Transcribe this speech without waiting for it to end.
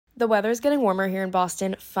The weather is getting warmer here in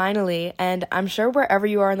Boston, finally, and I'm sure wherever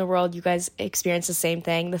you are in the world, you guys experience the same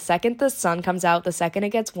thing. The second the sun comes out, the second it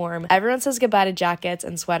gets warm, everyone says goodbye to jackets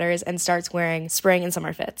and sweaters and starts wearing spring and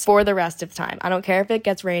summer fits for the rest of time. I don't care if it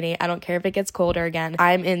gets rainy. I don't care if it gets colder again.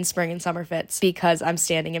 I'm in spring and summer fits because I'm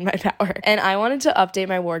standing in my power. And I wanted to update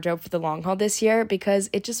my wardrobe for the long haul this year because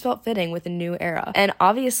it just felt fitting with a new era. And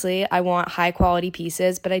obviously, I want high quality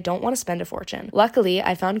pieces, but I don't want to spend a fortune. Luckily,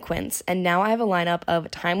 I found Quince, and now I have a lineup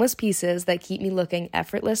of timeless pieces that keep me looking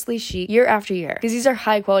effortlessly chic year after year. Because these are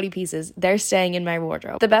high quality pieces, they're staying in my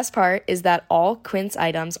wardrobe. The best part is that all Quince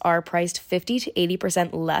items are priced 50 to 80%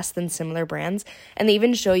 less than similar brands, and they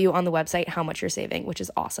even show you on the website how much you're saving, which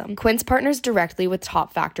is awesome. Quince partners directly with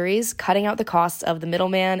top factories, cutting out the costs of the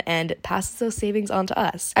middleman and passes those savings on to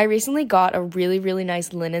us. I recently got a really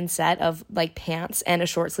nice linen set of like pants and a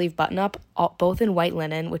short sleeve button up, both in white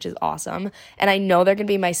linen, which is awesome. And I know they're gonna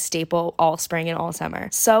be my staple all spring and all summer.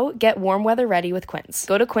 So get warm weather ready with Quince.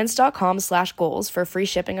 Go to quince.com/goals for free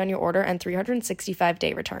shipping on your order and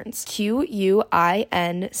 365-day returns.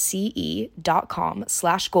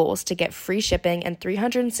 QUINCE.com/goals to get free shipping and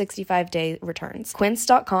 365-day returns.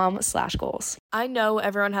 Quince.com/goals. I know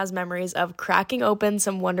everyone has memories of cracking open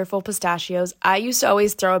some wonderful pistachios. I used to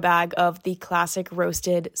always throw a bag of the classic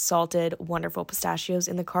roasted, salted, wonderful pistachios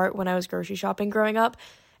in the cart when I was grocery shopping growing up.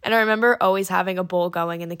 And I remember always having a bowl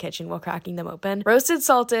going in the kitchen while cracking them open. Roasted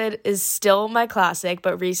salted is still my classic,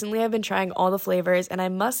 but recently I've been trying all the flavors, and I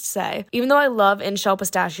must say, even though I love in-shell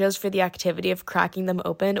pistachios for the activity of cracking them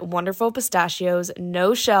open, Wonderful Pistachios,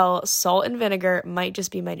 no shell, salt and vinegar might just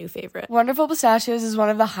be my new favorite. Wonderful Pistachios is one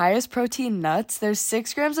of the highest protein nuts. There's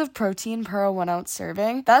 6 grams of protein per 1 ounce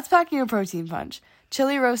serving. That's packing a protein punch.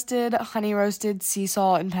 Chili roasted, honey roasted, sea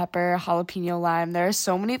salt and pepper, jalapeno lime. There are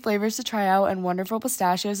so many flavors to try out, and Wonderful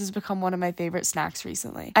Pistachios has become one of my favorite snacks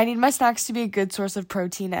recently. I need my snacks to be a good source of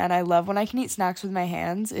protein, and I love when I can eat snacks with my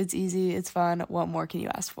hands. It's easy, it's fun. What more can you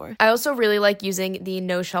ask for? I also really like using the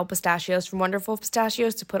no-shell pistachios from Wonderful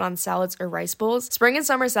Pistachios to put on salads or rice bowls. Spring and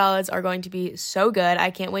summer salads are going to be so good.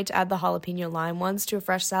 I can't wait to add the jalapeno lime ones to a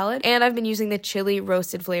fresh salad, and I've been using the chili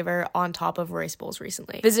roasted flavor on top of rice bowls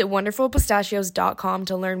recently. Visit wonderfulpistachios.com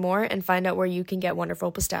to learn more and find out where you can get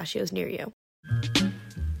Wonderful Pistachios near you.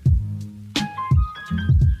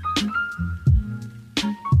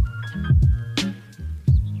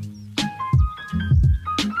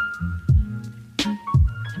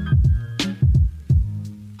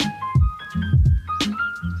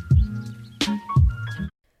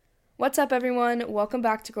 What's up, everyone? Welcome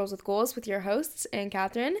back to Girls with Goals with your hosts, Anne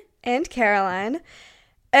Catherine and Caroline.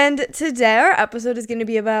 And today our episode is going to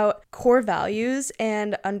be about core values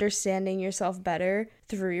and understanding yourself better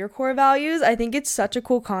through your core values. I think it's such a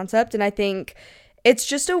cool concept, and I think it's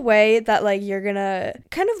just a way that like you're going to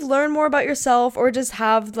kind of learn more about yourself or just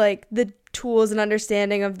have like the tools and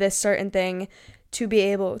understanding of this certain thing to be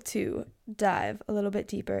able to dive a little bit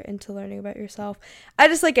deeper into learning about yourself. I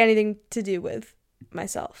just like anything to do with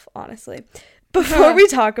myself, honestly. Before we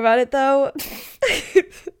talk about it though,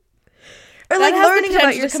 or like learning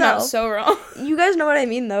about yourself. Come out so wrong. You guys know what I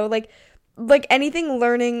mean though. Like anything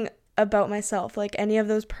learning about myself, like any of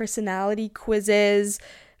those personality quizzes,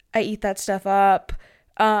 I eat that stuff up.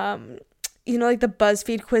 You know, like the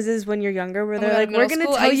BuzzFeed quizzes when you're younger where they're like, we're going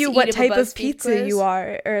to tell you what type of pizza you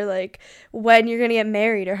are, or like when you're going to get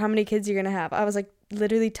married or how many kids you're going to have. I was like,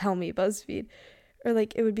 literally tell me, BuzzFeed. Or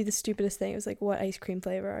like it would be the stupidest thing. It was like, what ice cream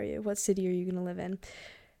flavor are you? What city are you going to live in?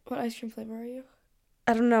 What ice cream flavor are you?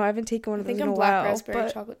 I don't know. I haven't taken one of those in a while. I think I'm black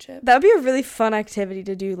raspberry chocolate chip. That would be a really fun activity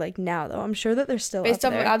to do like now, though. I'm sure that they're still based up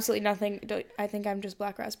off there. Of absolutely nothing. I think I'm just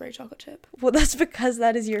black raspberry chocolate chip. Well, that's because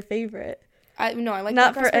that is your favorite. I like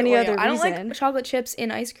not for any other reason. I don't like chocolate chips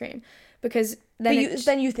in ice cream because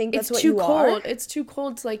then you think that's what you are. It's too cold. It's too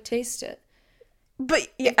cold to like taste it. But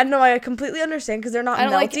yeah, no, I completely understand because they're not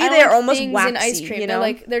melty. They're like almost waxy. In ice cream. You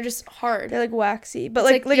know, they're just hard. They're like waxy, but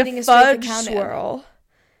it's like a fudge swirl.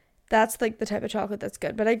 That's like the type of chocolate that's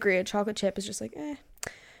good. But I agree, a chocolate chip is just like, eh.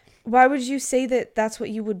 Why would you say that that's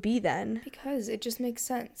what you would be then? Because it just makes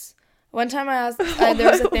sense. One time I asked,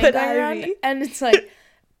 there was a thing going around, and it's like,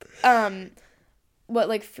 what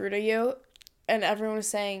like fruit are you? And everyone was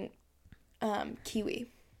saying, kiwi,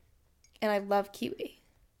 and I love kiwi.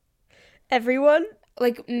 Everyone?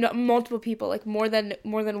 Like multiple people, like more than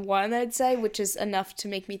one, I'd say, which is enough to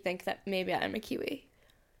make me think that maybe I'm a kiwi.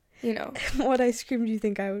 You know. What ice cream do you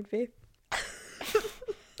think I would be?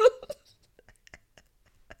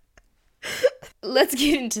 Let's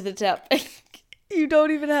get into the topic. You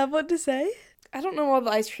don't even have one to say? I don't know all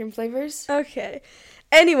the ice cream flavors. Okay.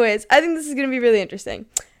 Anyways, I think this is going to be really interesting.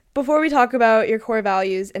 before we talk about your core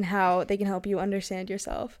values and how they can help you understand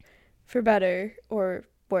yourself for better or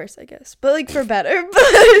worse, I guess, but like for better.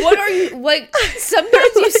 What are you like?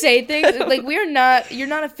 Sometimes you say things like you're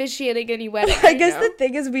not officiating any wedding. I guess the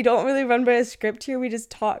thing is we don't really run by a script here. We just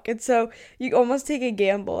talk, and so you almost take a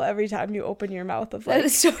gamble every time you open your mouth. Of like, that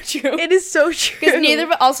is so true. It is so true. Because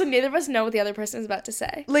neither of us know what the other person is about to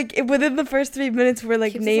say. Like within the first 3 minutes, we're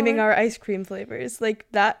like naming our ice cream flavors. Like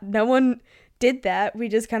that, no one did that. We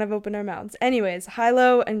just kind of opened our mouths. Anyways, high,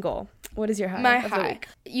 low, and goal. What is your high? My high.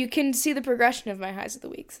 You can see the progression of my highs of the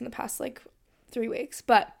weeks in the past 3 weeks.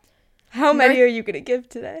 But how many are you gonna give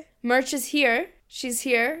today? Merch is here. She's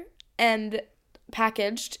here and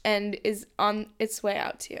packaged and is on its way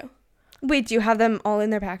out to you. Wait, do you have them all in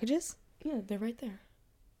their packages? Yeah, they're right there.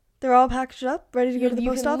 They're all packaged up, ready to go to the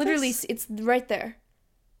post office? Literally, it's right there.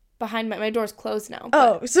 Behind my door's closed now.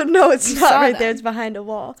 Oh, so no, it's not right there. It's behind a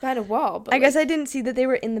wall. It's behind a wall. But I guess I didn't see that they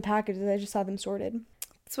were in the packages. I just saw them sorted.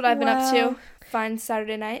 That's what I've been up to. Fine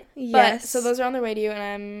Saturday night. Yes. But, so those are on the radio, and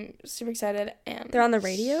I'm super excited. And they're on the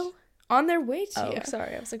radio? On their way to you. Oh,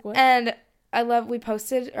 sorry. I was like, what? And I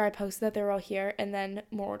posted that they were all here, and then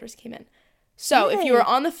more orders came in. So if you are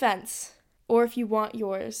on the fence, or if you want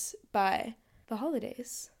yours by the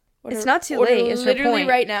holidays, it's not too late. It's literally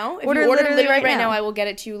right now. If you order literally right now, I will get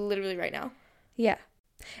it to you literally right now. Yeah.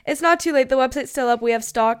 It's not too late. The website's still up. We have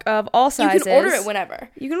stock of all sizes. You can order it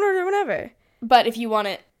whenever. But if you want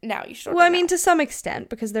it now, you should order it. Well, I mean, to some extent,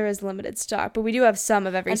 because there is limited stock, but we do have some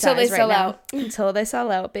of every size right now. Until they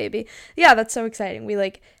sell out, baby. Yeah, that's so exciting.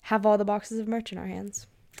 We, have all the boxes of merch in our hands.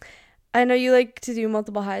 I know you like to do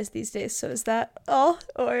multiple highs these days, so is that all?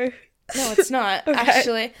 Or... No, it's not, okay.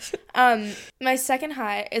 Actually. My second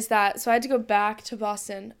high is that, so I had to go back to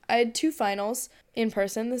Boston. I had 2 finals in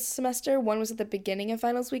person this semester. One was at the beginning of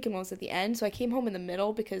finals week and one was at the end. So I came home in the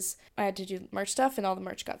middle because I had to do merch stuff and all the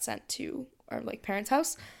merch got sent to our parents'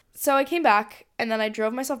 house. So I came back and then I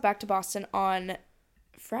drove myself back to Boston on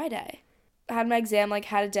Friday. I had my exam,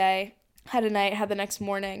 had a day, had a night, had the next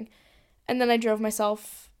morning. And then I drove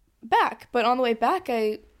myself back. But on the way back,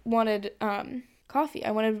 I wanted, coffee.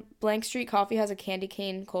 I wanted Blank Street Coffee has a candy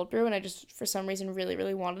cane cold brew, and I just, for some reason, really,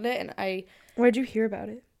 really wanted it, and Where'd you hear about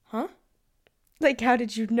it? Huh? How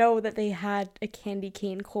did you know that they had a candy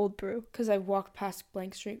cane cold brew? Because I walk past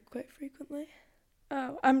Blank Street quite frequently.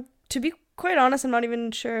 Oh, to be quite honest, I'm not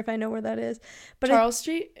even sure if I know where that is. But Charles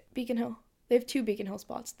Street, Beacon Hill. They have 2 Beacon Hill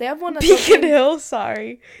spots. They have one that's Beacon Hill,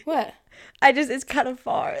 sorry. What? It's kind of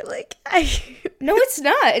far. No, it's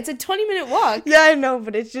not. It's a 20-minute walk. Yeah, I know,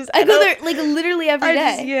 but it's just... I go there, literally every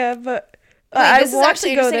day. Yeah, but... this is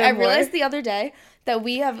actually interesting. I realized the other day that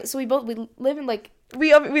we live in,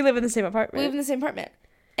 We live in the same apartment. We live in the same apartment.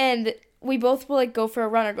 And we both will, go for a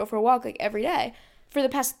run or go for a walk, every day. For the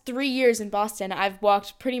past 3 years in Boston, I've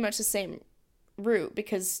walked pretty much the same route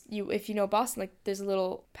because if you know Boston, there's a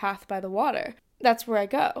little path by the water. That's where I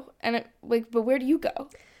go. And but where do you go?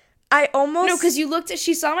 No, because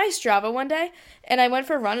she saw my Strava one day, and I went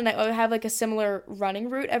for a run, and I have, a similar running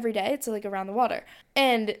route every day. It's, around the water.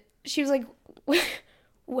 And she was like,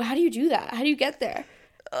 how do you do that? How do you get there?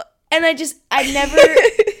 And I never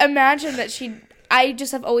imagined that I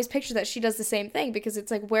just have always pictured that she does the same thing, because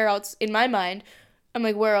it's, where else, in my mind, I'm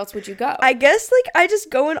where else would you go? I guess, I just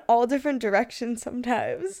go in all different directions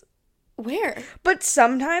sometimes. Where? But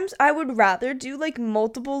sometimes I would rather do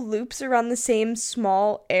multiple loops around the same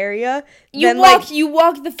small area. You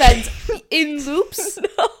walk the fence in loops?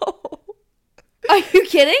 No. Are you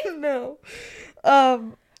kidding? No.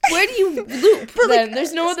 Where do you loop then?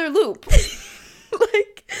 There's no other loop.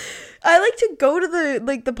 I like to go to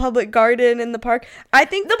the public garden in the park. I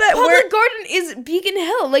think the public garden is Beacon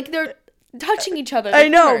Hill. They're touching each other. I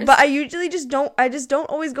know, but I usually just don't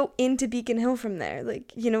always go into Beacon Hill from there.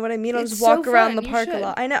 You know what I mean? I'll just walk around the park a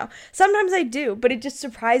lot. I know. Sometimes I do, but it just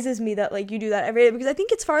surprises me that you do that every day, because I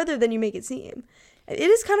think it's farther than you make it seem. It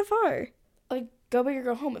is kind of far. Go big or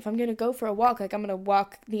go home. If I'm going to go for a walk, I'm going to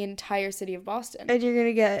walk the entire city of Boston. And you're going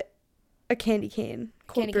to get a candy cane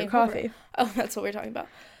cold brew coffee. Oh, that's what we're talking about.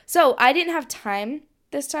 So, I didn't have time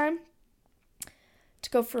this time to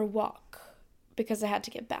go for a walk, because I had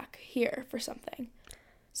to get back here for something.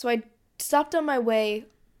 So I stopped on my way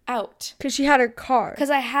out. Because she had her car. Because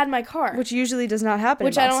I had my car. Which usually does not happen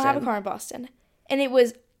in Boston. Which I don't have a car in Boston. And it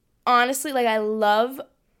was, honestly, I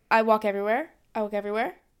walk everywhere. I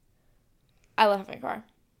love having a car.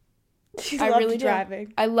 I really driving.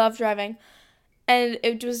 Do. I love driving. And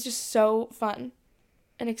it was just so fun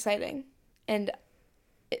and exciting. And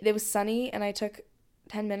it was sunny, and I took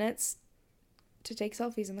 10 minutes to take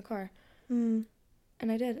selfies in the car. Mm.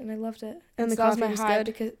 And I did, and I loved it. And the coffee was good?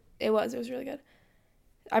 Because it was really good.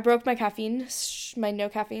 I broke my my no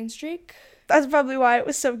caffeine streak. That's probably why it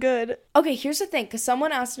was so good. Okay, here's the thing, because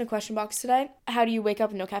someone asked in a question box today, how do you wake up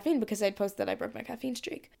with no caffeine? Because I posted that I broke my caffeine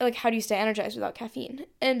streak. Like, how do you stay energized without caffeine?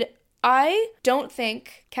 And I don't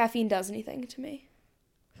think caffeine does anything to me.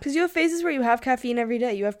 Because you have phases where you have caffeine every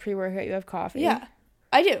day. You have pre-workout, you have coffee. Yeah,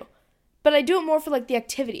 I do. But I do it more for, like, the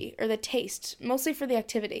activity or the taste. Mostly for the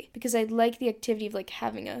activity. Because I like the activity of, like,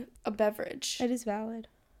 having a beverage. It is valid.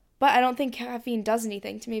 But I don't think caffeine does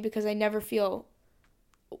anything to me because I never feel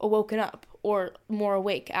woken up or more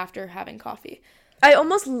awake after having coffee. I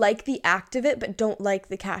almost like the act of it, but don't like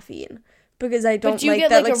the caffeine. Because I don't but do you like get,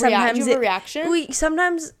 that. Like, sometimes do you have a reaction?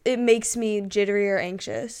 Sometimes it makes me jittery or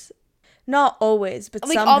anxious. Not always, but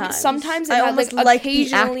like, sometimes. Sometimes it I has, almost like the act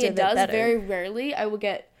occasionally of it does. better. Very rarely I will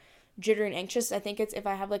get jittery and anxious. I think it's if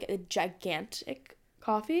I have like a gigantic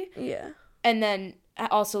coffee. Yeah. And then I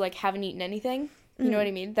also like haven't eaten anything. You know what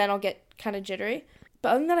I mean? Then I'll get kind of jittery. But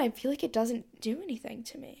other than that, I feel like it doesn't do anything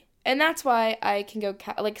to me. And that's why I can go,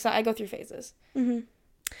 so I go through phases. Mm-hmm.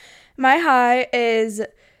 My high is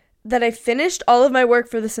that I finished all of my work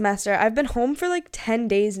for the semester. I've been home for like 10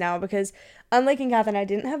 days now because unlike in Catherine, I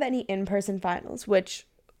didn't have any in-person finals, which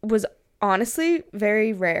was honestly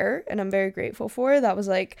very rare and I'm very grateful for. That was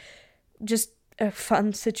like just a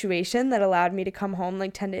fun situation that allowed me to come home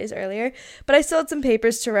like 10 days earlier. But I still had some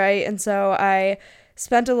papers to write, and so I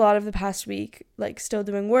spent a lot of the past week like still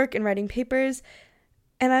doing work and writing papers,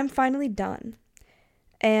 and I'm finally done.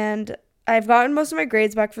 And I've gotten most of my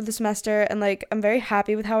grades back for the semester, and like I'm very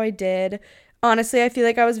happy with how I did. Honestly, I feel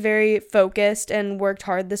like I was very focused and worked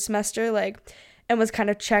hard this semester, like, and was kind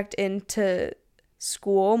of checked into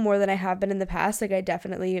school more than I have been in the past. Like, I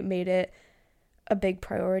definitely made it a big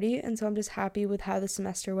priority, and so I'm just happy with how the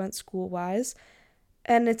semester went school-wise.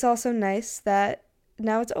 And it's also nice that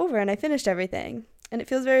now it's over and I finished everything, and it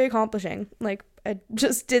feels very accomplishing. Like, I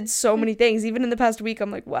just did so many things. Even in the past week,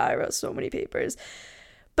 I'm like, wow, I wrote so many papers.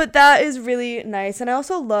 But that is really nice. And I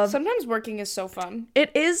also love... Sometimes working is so fun.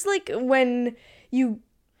 It is like when you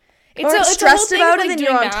it's stressed about it, like and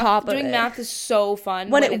you're on top of it. Doing math is so fun.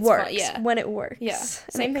 When it works. Fun. Yeah. When it works. Yeah.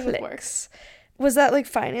 Same thing with work. Was that like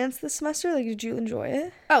finance this semester? Like, did you enjoy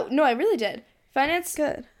it? Oh, no, I really did. Finance...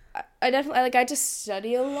 Good. I definitely... Like, I just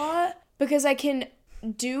study a lot because I can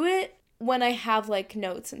do it when I have, like,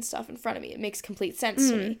 notes and stuff in front of me. It makes complete sense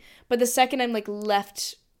to me. But the second I'm, like,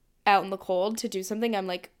 left out in the cold to do something, I'm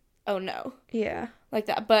like, oh, no. Yeah. Like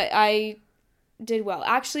that. But I did well.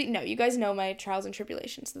 Actually, no, you guys know my trials and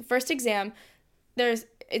tribulations. The first exam,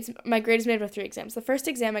 my grade is made up of 3 exams. The first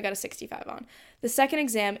exam I got a 65 on. The second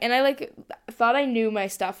exam, and I, like, thought I knew my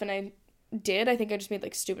stuff, and I did. I think I just made,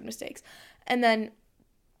 like, stupid mistakes. And then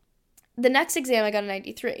the next exam I got a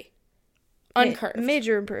 93. Uncurved.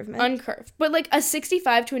 Major improvement. Uncurved. But, like, a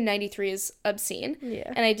 65 to a 93 is obscene.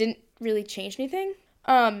 Yeah. And I didn't really change anything.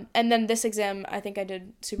 And then this exam, I think I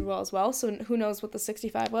did super well as well. So who knows what the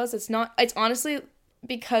 65 was. It's honestly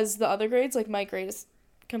because the other grades, like, my grade is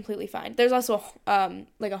completely fine. There's also,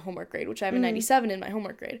 like, a homework grade, which I have a 97 in my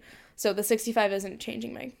homework grade. So the 65 isn't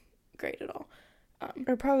changing my grade at all.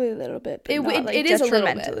 Or probably a little bit. But it is a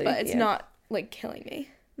little bit, but it's not, like, killing me.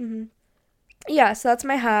 Mm-hmm. Yeah, so that's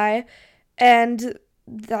my high. And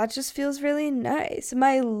that just feels really nice.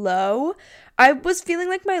 My low, I was feeling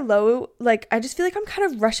like my low, like, I just feel like I'm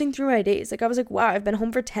kind of rushing through my days. Like, I was like, wow, I've been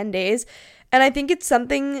home for 10 days. And I think it's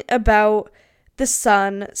something about the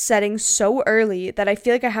sun setting so early that I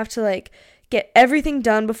feel like I have to, like, get everything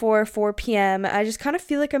done before 4 p.m. I just kind of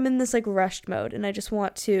feel like I'm in this, like, rushed mode. And I just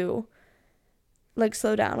want to, like,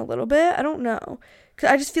 slow down a little bit. I don't know. 'Cause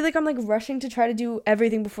I just feel like I'm, like, rushing to try to do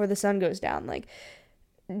everything before the sun goes down. Like,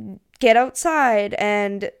 get outside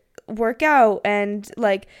and work out and,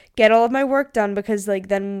 like, get all of my work done, because, like,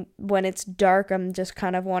 then when it's dark, I'm just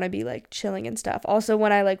kind of want to be, like, chilling and stuff. Also,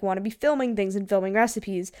 when I, like, want to be filming things and filming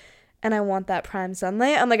recipes and I want that prime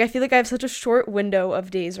sunlight, I'm like, I feel like I have such a short window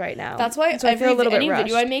of days right now. That's why so I feel a little bit rushed.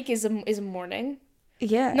 Video I make is a morning.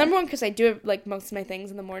 Yeah. Number one, because I do, like, most of my things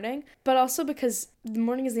in the morning, but also because the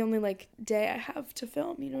morning is the only, like, day I have to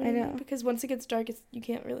film, you know what I mean? Because once it gets dark, you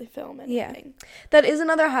can't really film anything. Yeah. That is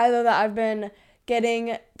another high, though, that I've been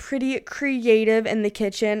getting pretty creative in the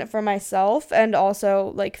kitchen for myself, and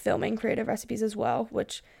also, like, filming creative recipes as well,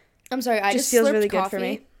 which I'm sorry, I just feels really coffee. Good for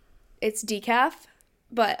me. It's decaf,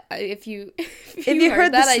 but if you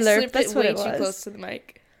heard that, the slurp, I slurped that's it what way it was. too close to the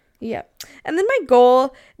mic. Yeah. And then my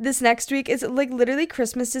goal this next week is, like, literally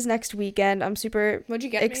Christmas is next weekend. I'm super What'd you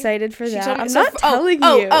get excited for that. I'm not telling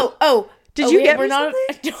you. Did you get me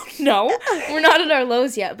something? No. We're not at our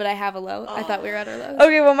lows yet, but I have a low. I thought we were at our lows.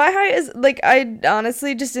 Okay, well, my high is, like, I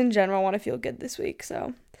honestly just in general want to feel good this week.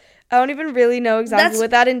 So I don't even really know exactly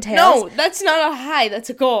what that entails. No, that's not a high. That's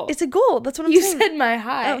a goal. It's a goal. That's what I'm saying. You said my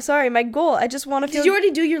high. Oh, sorry. My goal. I just want to feel... Did you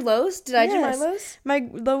already do your lows? Did I do my lows? My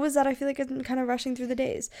low was that I feel like I'm kind of rushing through the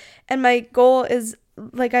days. And my goal is,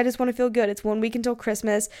 like, I just want to feel good. It's 1 week until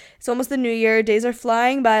Christmas. It's almost the new year. Days are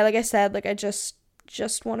flying by. Like I said, like, I just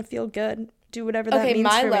want to feel good. Do whatever that means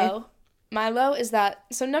for me. Okay, my low is that...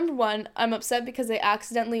 So, number one, I'm upset because they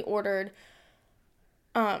accidentally ordered...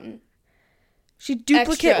 She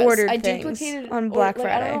duplicate extras. Ordered I things duplicated on Black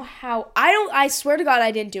Friday. I don't know how. I swear to God I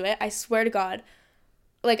didn't do it. I swear to God.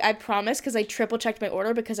 Like, I promise, because I triple checked my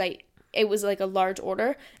order because it was like a large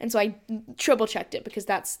order, and so I triple checked it because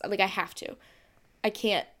that's like I have to. I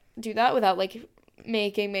can't do that without like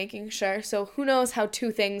making sure. So who knows how 2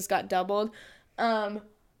 things got doubled. They're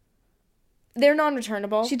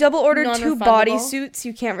non-returnable. She double ordered 2 bodysuits.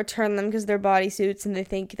 You can't return them because they're bodysuits, and they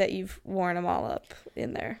think that you've worn them all up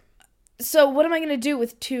in there. So what am I gonna do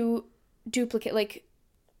with 2 duplicate? Like,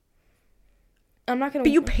 I'm not gonna.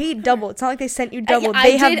 But you paid double. It's not like they sent you double.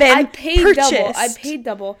 I paid purchased. double. I paid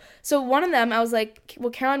double. So one of them, I was like,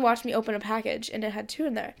 well, Caroline watched me open a package, and it had 2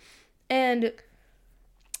 in there, and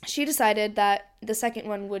she decided that the second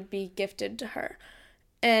one would be gifted to her,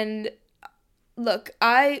 and look,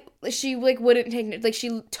 she like wouldn't take it. Like,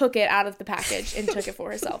 she took it out of the package and took it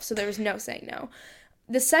for herself. So there was no saying no.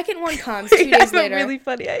 The second one comes 2 days later. I have a really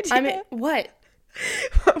funny idea. What?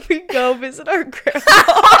 When we go visit our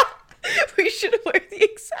grandma, we should wear the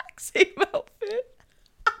exact same outfit.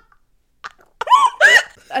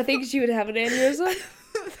 I think she would have an aneurysm.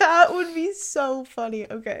 That would be so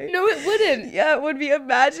funny. Okay. No, it wouldn't. Yeah, it would be.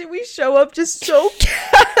 Imagine we show up just so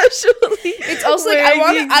casually. It's also like, I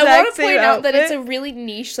want to point out that it's a really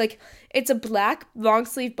niche, like, it's a black long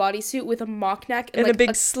sleeve bodysuit with a mock neck and like a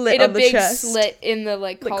big slit on the chest. Slit in the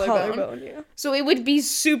like collarbone. Yeah. So it would be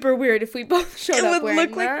super weird if we both showed up wearing that. It would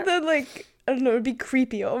look like the like, I don't know, it'd be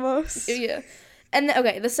creepy almost. Yeah. And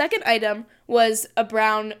the second item was a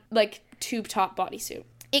brown like tube top bodysuit.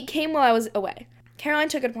 It came while I was away. Caroline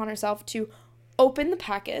took it upon herself to open the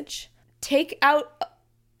package, take out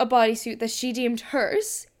a bodysuit that she deemed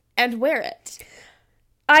hers, and wear it.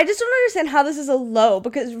 I just don't understand how this is a low,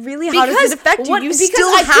 because really, how does it affect you? You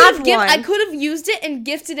still have one. I could have used it and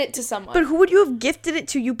gifted it to someone. But who would you have gifted it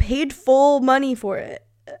to? You paid full money for it.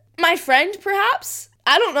 My friend, perhaps?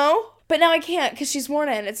 I don't know. But now I can't, because she's worn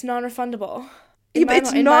it and it's non-refundable.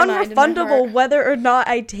 It's non-refundable whether or not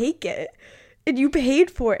I take it. And you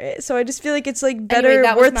paid for it. So I just feel like it's like better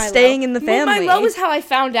worth staying in the family. My low is how I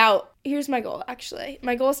found out. Here's my goal, actually.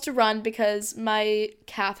 My goal is to run because my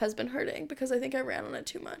calf has been hurting because I think I ran on it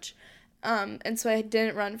too much. And so I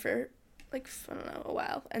didn't run for, like, I don't know, a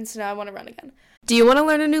while. And so now I want to run again. Do you want to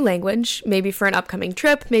learn a new language? Maybe for an upcoming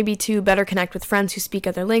trip, maybe to better connect with friends who speak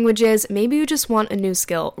other languages, maybe you just want a new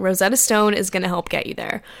skill. Rosetta Stone is going to help get you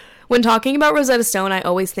there. When talking about Rosetta Stone, I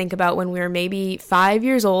always think about when we were maybe 5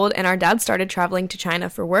 years old and our dad started traveling to China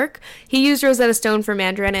for work. He used Rosetta Stone for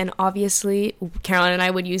Mandarin, and obviously Caroline and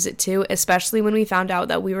I would use it too, especially when we found out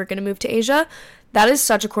that we were going to move to Asia. That is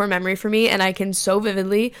such a core memory for me, and I can so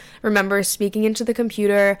vividly remember speaking into the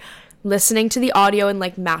computer, listening to the audio and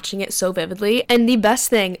like matching it so vividly. And the best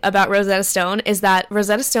thing about Rosetta Stone is that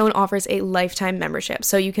Rosetta Stone offers a lifetime membership.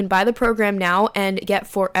 So you can buy the program now and get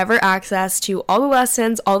forever access to all the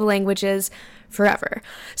lessons, all the languages, forever.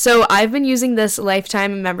 So I've been using this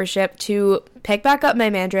lifetime membership to pick back up my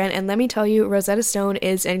Mandarin, and let me tell you, Rosetta Stone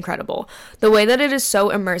is incredible. The way that it is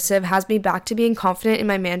so immersive has me back to being confident in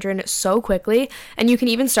my Mandarin so quickly, and you can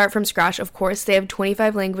even start from scratch. Of course, they have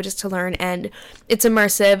 25 languages to learn, and it's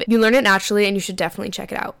immersive. You learn it naturally, and you should definitely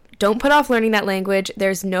check it out. Don't put off learning that language.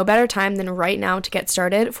 There's no better time than right now to get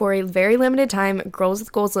started. For a very limited time, Girls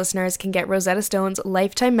with Goals listeners can get Rosetta Stone's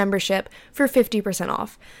lifetime membership for 50%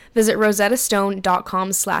 off. Visit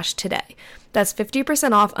rosettastone.com/today. That's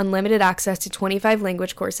 50% off unlimited access to 25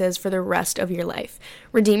 language courses for the rest of your life.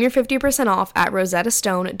 Redeem your 50% off at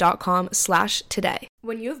rosettastone.com/today.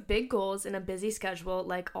 When you have big goals and a busy schedule,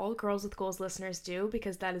 like all Girls with Goals listeners do,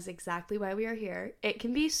 because that is exactly why we are here, it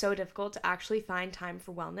can be so difficult to actually find time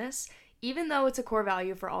for wellness. Even though it's a core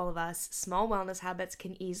value for all of us, small wellness habits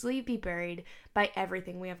can easily be buried by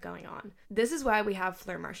everything we have going on. This is why we have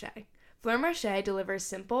Fleur Marché. Fleur Marché delivers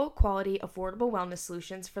simple, quality, affordable wellness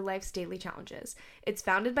solutions for life's daily challenges. It's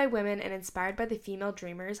founded by women and inspired by the female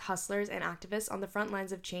dreamers, hustlers, and activists on the front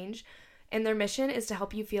lines of change. and their mission is to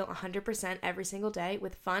help you feel 100% every single day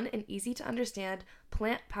with fun and easy to understand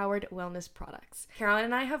plant-powered wellness products. Caroline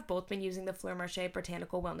and I have both been using the Fleur Marché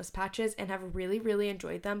Botanical Wellness Patches and have really, really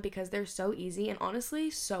enjoyed them because they're so easy and honestly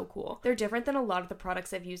so cool. They're different than a lot of the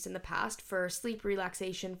products I've used in the past for sleep,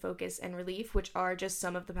 relaxation, focus, and relief, which are just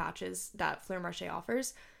some of the patches that Fleur Marché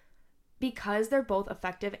offers. Because they're both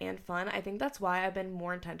effective and fun, I think that's why I've been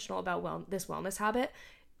more intentional about this wellness habit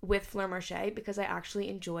with Fleur Marché, because I actually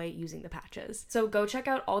enjoy using the patches. So go check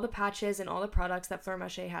out all the patches and all the products that Fleur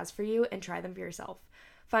Marché has for you and try them for yourself.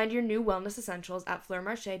 Find your new wellness essentials at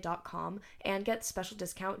fleurmarche.com and get special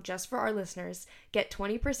discount just for our listeners. Get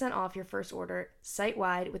 20% off your first order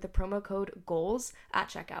site-wide with the promo code GOALS at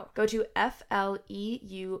checkout. Go to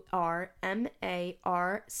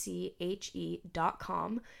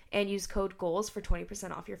fleurmarche.com and use code GOALS for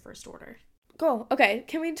 20% off your first order. Goal. Okay,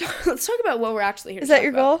 let's talk about what we're actually here to Is that talk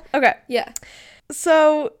your about. goal? Okay. Yeah.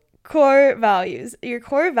 So, core values. Your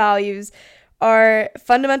core values are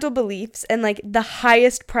fundamental beliefs and like the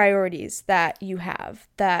highest priorities that you have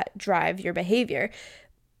that drive your behavior.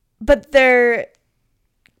 But they're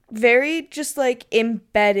very just like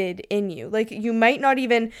embedded in you. Like you might not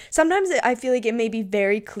even, sometimes I feel like it may be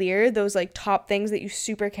very clear, those like top things that you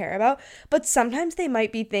super care about, but sometimes they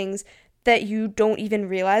might be things that you don't even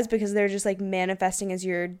realize because they're just like manifesting as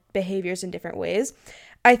your behaviors in different ways.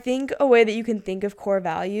 I think a way that you can think of core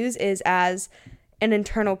values is as an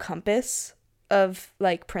internal compass of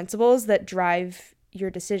like principles that drive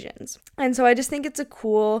your decisions. And so I just think it's a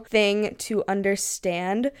cool thing to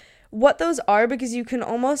understand what those are, because you can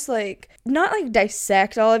almost like not like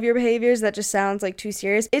dissect all of your behaviors. That just sounds like too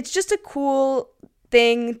serious. It's just a cool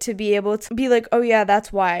thing to be able to be like, oh yeah,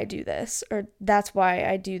 that's why I do this, or that's why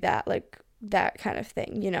I do that, like that kind of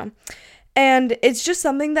thing, you know. And it's just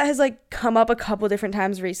something that has like come up a couple different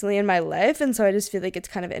times recently in my life, and so I just feel like it's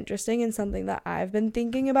kind of interesting and something that I've been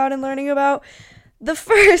thinking about and learning about. The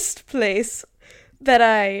first place that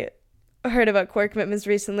I heard about core commitments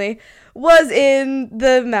recently was in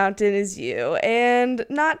The Mountain Is You. And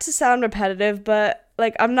not to sound repetitive, but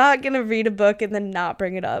like I'm not gonna read a book and then not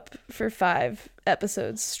bring it up for 5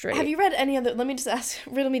 episodes straight. Have you read any other, let me just ask,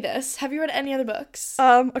 riddle me this. Have you read any other books?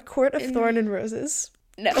 A Court of Thorn and Roses.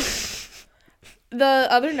 No. The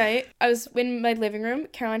other night, I was in my living room.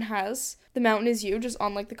 Caroline has The Mountain Is You just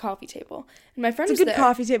on like the coffee table. And my friend was It's a good there.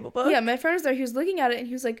 coffee table book. Yeah, my friend was there. He was looking at it and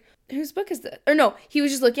he was like, whose book is this? Or no, he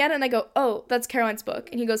was just looking at it and I go, oh, that's Caroline's book.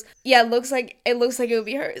 And he goes, yeah, it looks like it would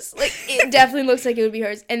be hers. Like, it definitely looks like it would be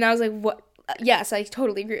hers. And I was like, what? Yes, I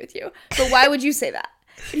totally agree with you. But why would you say that?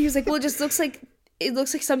 And he was like, well, it looks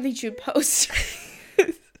like something she would post.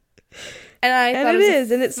 And I thought it is,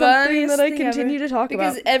 and it's something that I continue to talk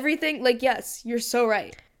about. Because everything, like, yes, you're so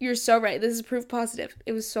right. You're so right. This is proof positive.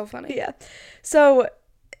 It was so funny. Yeah. So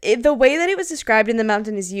the way that it was described in The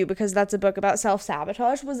Mountain Is You, because that's a book about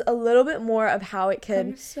self-sabotage, was a little bit more of how it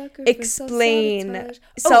can explain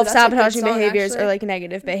self-sabotaging behaviors or like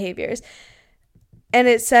negative behaviors. And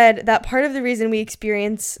it said that part of the reason we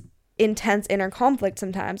experience intense inner conflict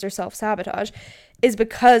sometimes, or self-sabotage, is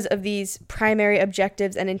because of these primary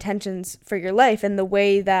objectives and intentions for your life and the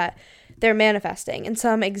way that they're manifesting. And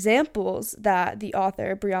some examples that the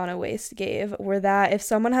author Brianna Waste gave were that if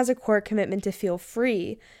someone has a core commitment to feel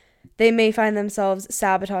free, they may find themselves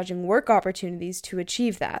sabotaging work opportunities to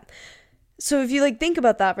achieve that. So if you like think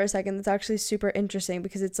about that for a second, that's actually super interesting,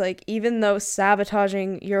 because it's like, even though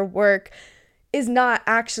sabotaging your work is not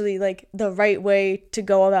actually like the right way to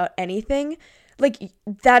go about anything, like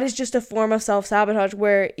that is just a form of self-sabotage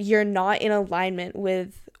where you're not in alignment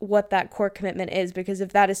with what that core commitment is. Because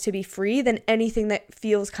if that is to be free, then anything that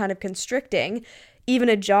feels kind of constricting, even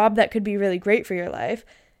a job that could be really great for your life,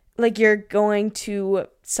 like you're going to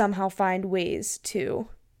somehow find ways to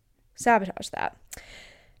sabotage that.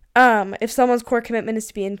 If someone's core commitment is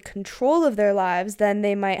to be in control of their lives, then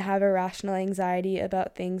they might have irrational anxiety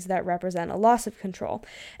about things that represent a loss of control.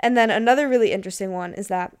 And then another really interesting one is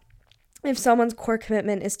that if someone's core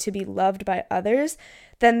commitment is to be loved by others,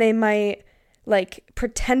 then they might like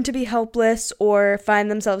pretend to be helpless or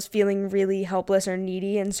find themselves feeling really helpless or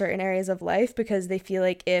needy in certain areas of life, because they feel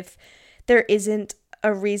like if there isn't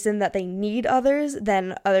a reason that they need others,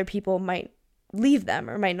 then other people might leave them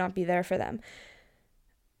or might not be there for them.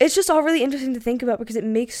 It's just all really interesting to think about, because it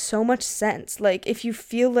makes so much sense. Like if you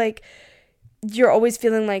feel like you're always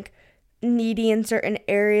feeling like needy in certain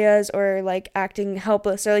areas, or like acting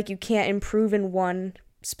helpless, or like you can't improve in one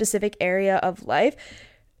specific area of life,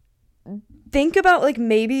 think about, like,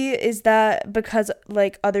 maybe is that because,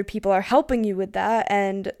 like, other people are helping you with that,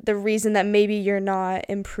 and the reason that maybe you're not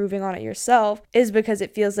improving on it yourself is because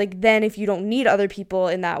it feels like then if you don't need other people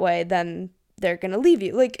in that way, then they're gonna leave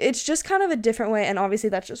you. Like, it's just kind of a different way, and obviously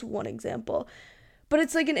that's just one example. But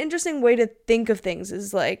it's, like, an interesting way to think of things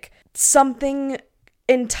is, like, something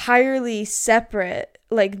entirely separate.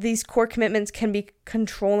 Like, these core commitments can be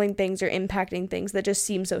controlling things or impacting things that just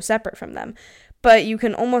seem so separate from them. But you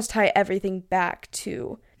can almost tie everything back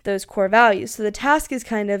to those core values. So the task is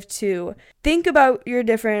kind of to think about your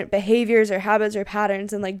different behaviors or habits or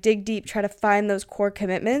patterns and, like, dig deep, try to find those core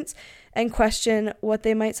commitments and question what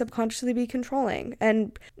they might subconsciously be controlling.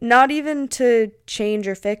 And not even to change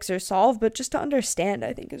or fix or solve, but just to understand,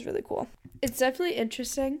 I think is really cool. It's definitely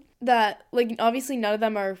interesting that, like, obviously none of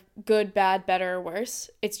them are good, bad, better, or worse.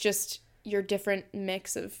 It's just your different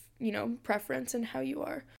mix of, you know, preference and how you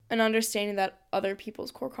are. And understanding that other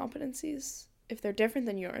people's core competencies, if they're different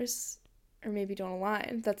than yours, or maybe don't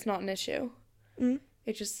align, that's not an issue. Mm-hmm.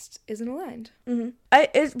 It just isn't aligned.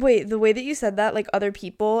 Mm-hmm. Wait, the way that you said that, like, other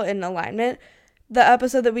people in alignment, the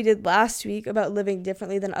episode that we did last week about living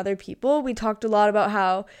differently than other people, we talked a lot about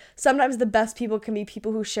how sometimes the best people can be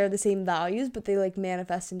people who share the same values, but they, like,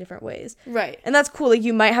 manifest in different ways. Right. And that's cool. Like,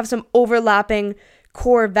 you might have some overlapping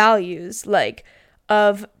core values, like,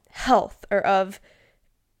 of health or of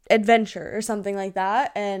adventure or something like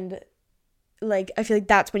that. And, like, I feel like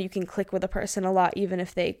that's when you can click with a person a lot, even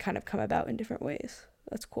if they kind of come about in different ways.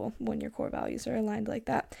 That's cool when your core values are aligned like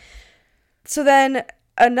that. So then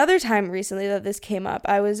another time recently that this came up,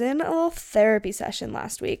 I was in a little therapy session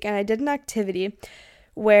last week, and I did an activity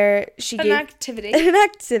where she gave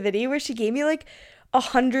me like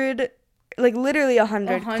 100, like literally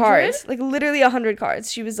 100 cards, like literally 100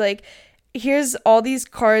 cards. She was like, here's all these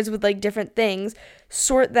cards with, like, different things,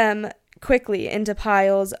 sort them quickly into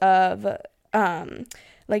piles of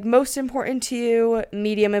like most important to you,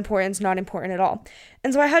 medium importance, not important at all.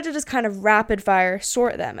 And so I had to just kind of rapid fire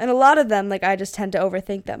sort them. And a lot of them, like, I just tend to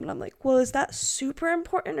overthink them. And I'm like, well, is that super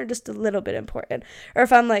important or just a little bit important? Or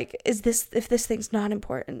if I'm like, if this thing's not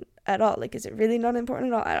important at all, like, is it really not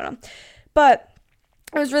important at all? I don't know. But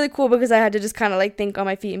it was really cool because I had to just kind of, like, think on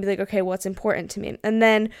my feet and be like, okay, what's important to me? And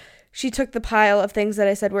then she took the pile of things that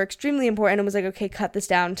I said were extremely important and was like, okay, cut this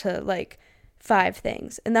down to, like, 5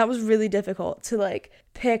 things. And that was really difficult to, like,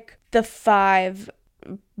 pick the 5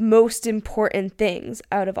 most important things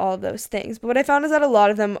out of all of those things. But what I found is that a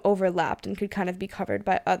lot of them overlapped and could kind of be covered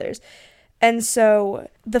by others. And so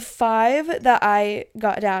the 5 that I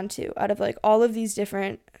got down to out of, like, all of these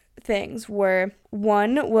different things were,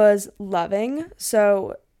 1 was loving,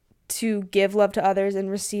 so to give love to others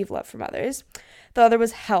and receive love from others. The other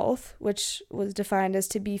was health, which was defined as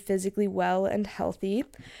to be physically well and healthy.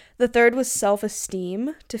 The third was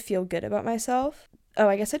self-esteem, to feel good about myself. Oh,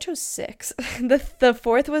 I guess I chose 6. The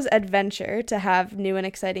fourth was adventure, to have new and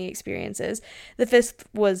exciting experiences. The 5th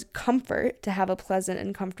was comfort, to have a pleasant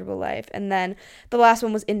and comfortable life. And then the last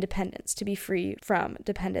one was independence, to be free from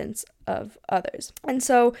dependence of others. And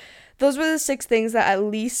so those were the 6 things that, at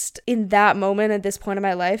least in that moment at this point in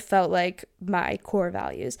my life, felt like my core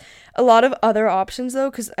values. A lot of other options, though,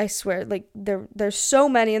 because I swear, like, there's so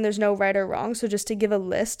many and there's no right or wrong. So just to give a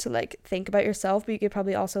list to, like, think about yourself, but you could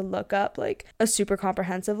probably also look up, like, a super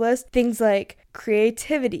comprehensive list. Things like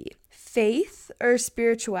creativity, faith or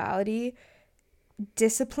spirituality,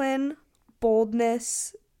 discipline,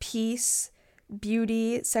 boldness, peace,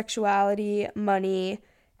 beauty, sexuality, money,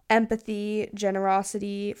 empathy,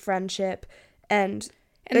 generosity, friendship, and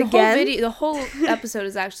again, the whole episode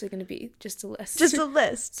is actually going to be just a list. Just a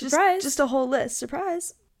list. Surprise. Just a whole list.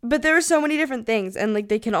 Surprise. But there are so many different things, and, like,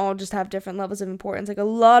 they can all just have different levels of importance. Like, a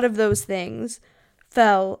lot of those things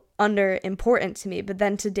fell under important to me, but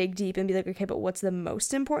then to dig deep and be like, okay, but what's the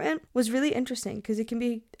most important was really interesting, because it can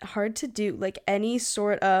be hard to do. Like, any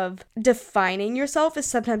sort of defining yourself is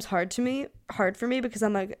sometimes hard for me because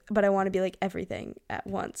I'm like, but I want to be, like, everything at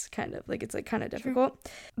once, kind of, like, it's, like, kind of difficult.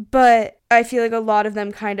 But I feel like a lot of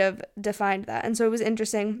them kind of defined that. And so it was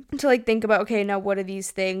interesting to, like, think about, okay, now what do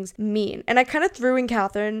these things mean? And I kind of threw in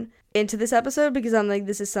Catherine into this episode because I'm like,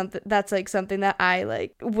 this is something that's, like, something that I,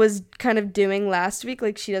 like, was kind of doing last week.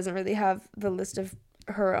 Like, she doesn't really have the list of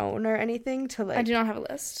her own or anything to, like, I do not have a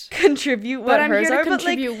list. Contribute what but hers I'm here are, to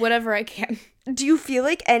contribute, but, like, whatever I can. Do you feel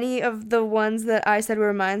like any of the ones that I said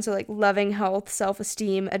were mine, so, like, loving, health,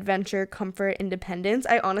 self-esteem, adventure, comfort, independence,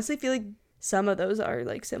 I honestly feel like some of those are,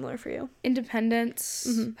 like, similar for you? Independence,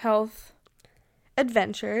 health,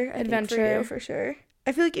 adventure, I think for you, for sure.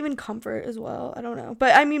 I feel like even comfort as well. I don't know.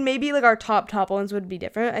 But, I mean, maybe, like, our top ones would be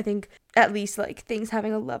different. I think at least like things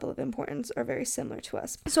having a level of importance are very similar to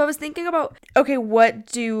us. So I was thinking about, okay, what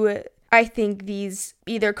do I think these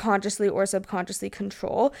either consciously or subconsciously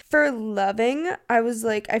control? For loving, I was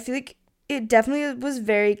like, I feel like it definitely was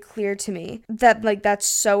very clear to me that like that's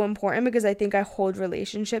so important, because I think I hold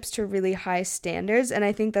relationships to really high standards, and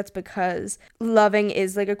I think that's because loving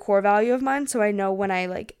is like a core value of mine. So I know when I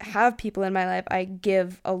like have people in my life, I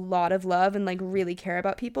give a lot of love and like really care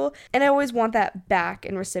about people, and I always want that back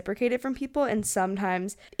and reciprocate it from people, and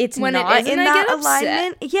sometimes it's when not in that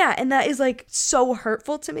alignment. Yeah, and that is like so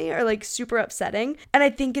hurtful to me, or like super upsetting. And I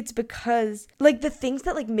think it's because like the things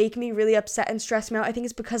that like make me really upset and stress me out, I think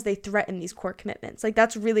it's because they threaten these core commitments. Like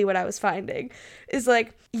that's really what I was finding, is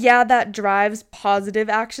like, yeah, that drives positive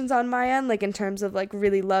actions on my end, like in terms of like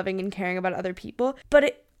really loving and caring about other people, but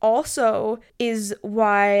it also is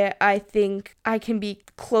why I think I can be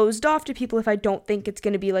closed off to people if I don't think it's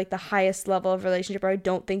going to be like the highest level of relationship, or I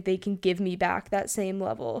don't think they can give me back that same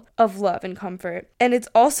level of love and comfort. And it's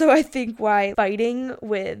also, I think, why fighting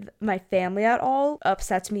with my family at all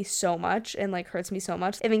upsets me so much and like hurts me so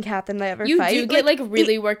much. If and Catherine and I ever fight, you get like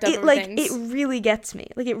really worked up over like things. It really gets me.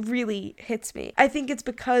 Like it really hits me. I think it's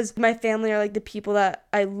because my family are like the people that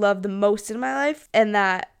I love the most in my life, and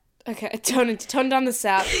that okay, tone down the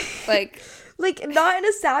sap. Like not in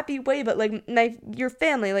a sappy way, but like your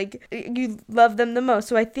family, like you love them the most.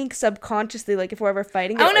 So I think subconsciously, like if we're ever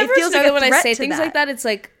fighting, it feels like when I say things like that, it's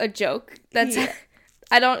like a joke. That's yeah.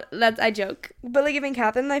 I joke. But like even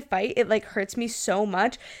Catherine and I fight, it like hurts me so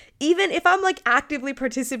much. Even if I'm like actively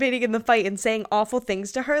participating in the fight and saying awful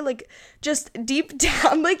things to her, like just deep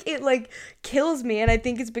down, like it like kills me. And I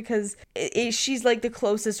think it's because she's like the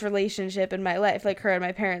closest relationship in my life, like her and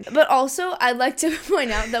my parents. But also I'd like to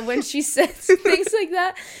point out that when she says things like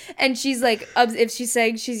that, and she's like, if she's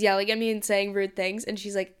saying, she's yelling at me and saying rude things, and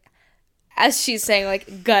she's like, as she's saying,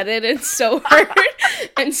 like, gutted and so hurt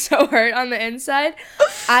and so hurt on the inside,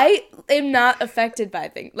 I am not affected by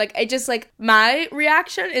things. Like, I just, like, my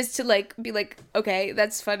reaction is to, like, be like, okay,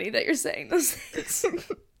 that's funny that you're saying those things.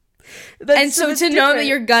 And so to know that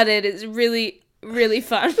you're gutted is really, really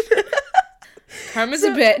fun. Karma's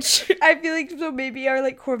a bitch. I feel like so maybe our,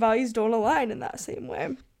 like, core values don't align in that same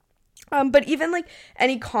way. But even like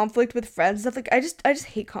any conflict with friends, stuff, like I just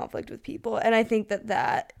hate conflict with people, and I think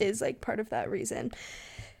that is like part of that reason.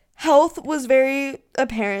 Health was very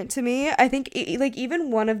apparent to me. I think like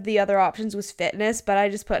even one of the other options was fitness, but I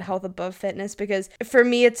just put health above fitness because for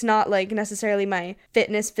me it's not like necessarily my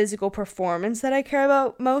fitness physical performance that I care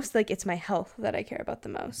about most, like it's my health that I care about the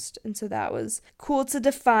most. And so that was cool to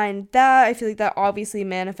define that. I feel like that obviously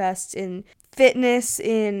manifests in fitness,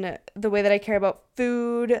 in the way that I care about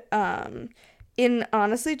food, in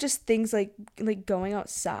honestly just things like going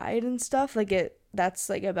outside and stuff. Like that's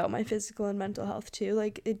like about my physical and mental health too.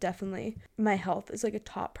 Like it definitely, my health is like a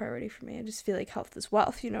top priority for me. I just feel like health is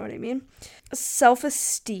wealth, you know what I mean?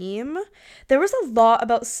 Self-esteem. There was a lot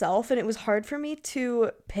about self, and it was hard for me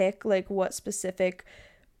to pick like what specific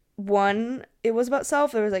one it was about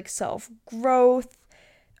self. There was like self-growth,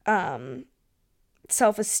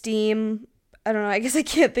 self-esteem. I don't know, I guess I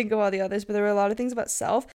can't think of all the others, but there were a lot of things about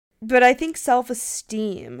self. But I think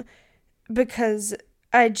self-esteem, because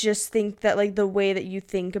I just think that like the way that you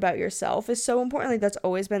think about yourself is so important. Like that's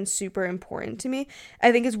always been super important to me.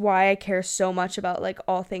 I think is why I care so much about like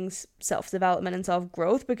all things self-development and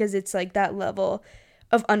self-growth, because it's like that level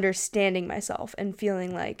of understanding myself and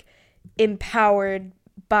feeling like empowered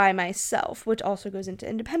by myself, which also goes into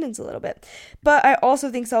independence a little bit. But I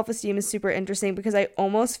also think self-esteem is super interesting because I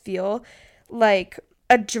almost feel like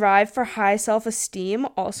a drive for high self-esteem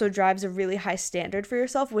also drives a really high standard for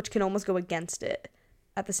yourself, which can almost go against it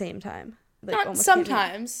at the same time. Like, not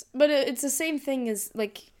sometimes, but it's the same thing as,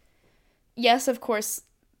 like, yes, of course,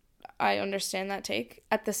 I understand that take.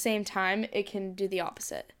 At the same time, it can do the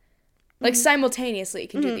opposite. Like, simultaneously, it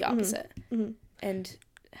can do the opposite and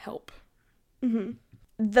help.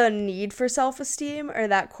 The need for self-esteem, or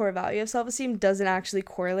that core value of self-esteem, doesn't actually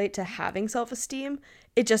correlate to having self-esteem.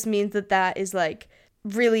 It just means that is, like,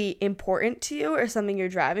 really important to you or something you're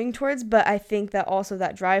driving towards. But I think that also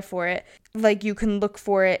that drive for it, like you can look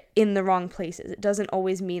for it in the wrong places. It doesn't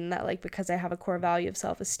always mean that like because I have a core value of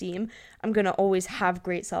self-esteem I'm gonna always have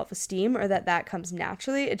great self-esteem, or that comes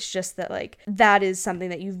naturally. It's just that like that is something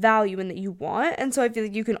that you value and that you want. And so I feel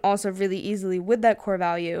like you can also really easily with that core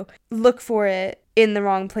value look for it in the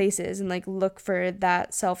wrong places and like look for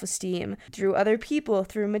that self-esteem through other people,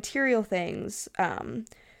 through material things,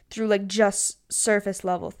 through like just surface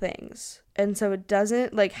level things. And so it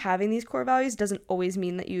doesn't, like, having these core values doesn't always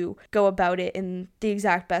mean that you go about it in the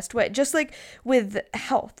exact best way. Just like with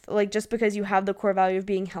health, like, just because you have the core value of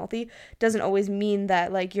being healthy doesn't always mean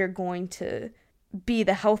that, like, you're going to be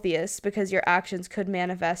the healthiest, because your actions could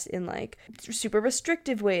manifest in, like, super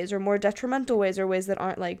restrictive ways or more detrimental ways, or ways that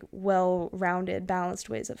aren't, like, well-rounded, balanced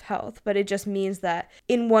ways of health. But it just means that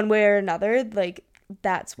in one way or another, like,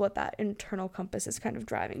 that's what that internal compass is kind of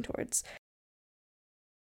driving towards.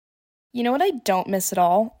 You know what I don't miss at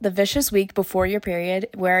all? The vicious week before your period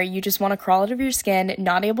where you just want to crawl out of your skin,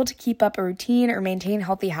 not able to keep up a routine or maintain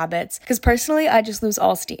healthy habits. Because personally, I just lose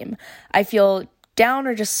all steam. I feel down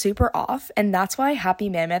or just super off, and that's why Happy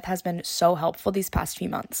Mammoth has been so helpful these past few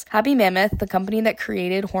months. Happy Mammoth, the company that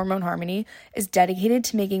created Hormone Harmony, is dedicated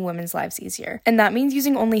to making women's lives easier. And that means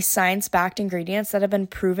using only science-backed ingredients that have been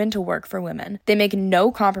proven to work for women. They make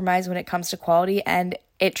no compromise when it comes to quality, and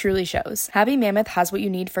it truly shows. Happy Mammoth has what you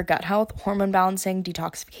need for gut health, hormone balancing,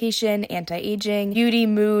 detoxification, anti-aging, beauty,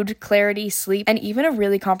 mood, clarity, sleep, and even a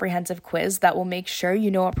really comprehensive quiz that will make sure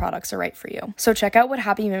you know what products are right for you. So check out what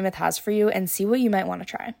Happy Mammoth has for you and see what you might want to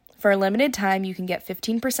try. For a limited time, you can get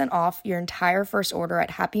 15% off your entire first order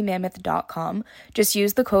at happymammoth.com. Just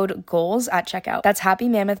use the code GOALS at checkout. That's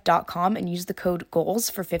happymammoth.com and use the code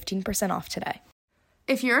GOALS for 15% off today.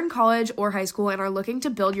 If you're in college or high school and are looking to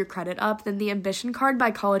build your credit up, then the Ambition Card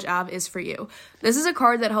by College Ave is for you. This is a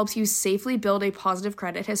card that helps you safely build a positive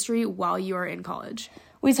credit history while you are in college.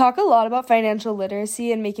 We talk a lot about financial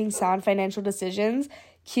literacy and making sound financial decisions.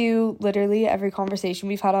 Cue literally every conversation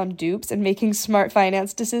we've had on dupes and making smart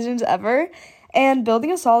finance decisions ever. And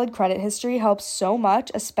building a solid credit history helps so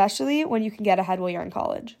much, especially when you can get ahead while you're in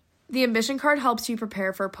college. The Ambition Card helps you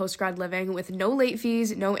prepare for post-grad living with no late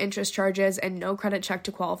fees, no interest charges, and no credit check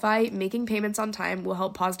to qualify. Making payments on time will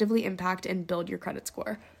help positively impact and build your credit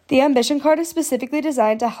score. The Ambition Card is specifically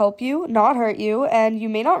designed to help you, not hurt you, and you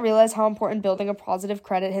may not realize how important building a positive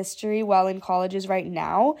credit history while in college is right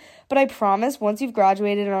now, but I promise once you've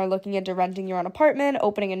graduated and are looking into renting your own apartment,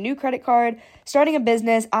 opening a new credit card, starting a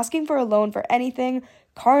business, asking for a loan for anything,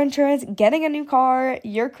 car insurance, getting a new car,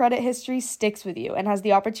 your credit history sticks with you and has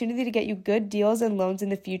the opportunity to get you good deals and loans in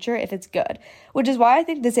the future if it's good, which is why I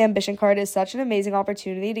think this Ambition Card is such an amazing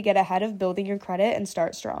opportunity to get ahead of building your credit and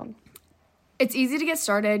start strong. It's easy to get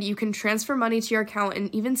started. You can transfer money to your account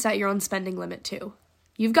and even set your own spending limit too.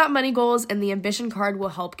 You've got money goals, and the Ambition Card will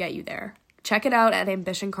help get you there. Check it out at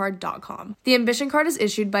ambitioncard.com. The Ambition Card is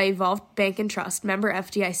issued by Evolved Bank and Trust, member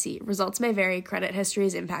FDIC. Results may vary. Credit history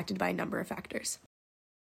is impacted by a number of factors.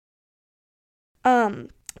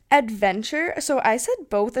 Adventure. So I said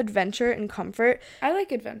both adventure and comfort. I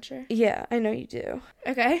like adventure. Yeah, I know you do.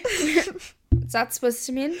 Okay. What's that supposed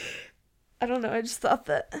to mean? I don't know. I just thought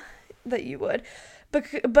that you would.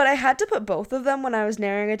 But I had to put both of them when I was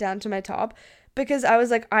narrowing it down to my top, because I was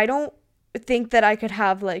like, I don't think that I could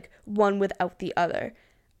have, like, one without the other.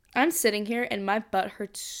 I'm sitting here and my butt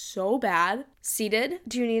hurts so bad. Seated.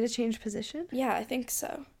 Do you need to change position? Yeah, I think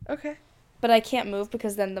so. Okay. But I can't move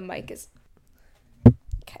because then the mic is...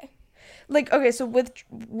 Okay. Like, okay, so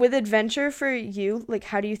with adventure for you, like,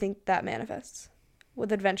 how do you think that manifests?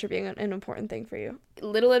 With adventure being an important thing for you?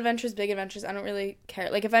 Little adventures, big adventures, I don't really care.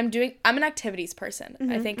 Like, if I'm an activities person,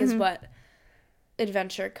 I think is what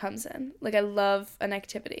adventure comes in. Like, I love an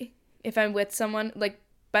activity. If I'm with someone, like,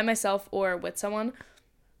 by myself or with someone,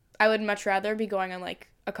 I would much rather be going on, like,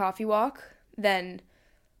 a coffee walk than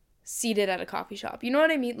seated at a coffee shop. You know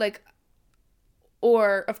what I mean? Like,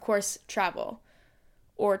 or, of course, travel.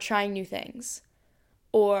 Or trying new things.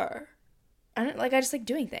 Or, I just like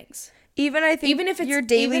doing things. Even if it's your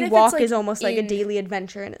daily walk is almost like a daily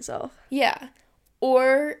adventure in itself. Yeah.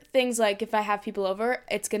 Or things like, if I have people over,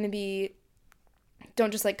 it's going to be,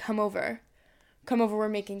 don't just, like, come over. Come over, we're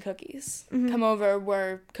making cookies. Mm-hmm. Come over,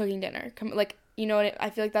 we're cooking dinner. You know what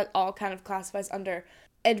I feel like that all kind of classifies under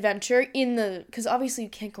adventure because obviously you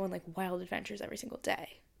can't go on, like, wild adventures every single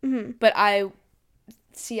day. Mm-hmm. But I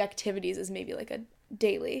see activities as maybe, like, a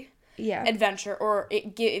daily adventure, or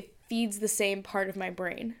it feeds the same part of my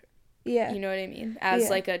brain. Yeah. You know what I mean? As,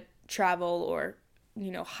 like, a travel or,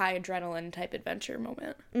 high adrenaline type adventure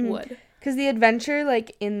moment would. Because the adventure,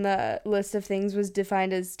 like, in the list of things was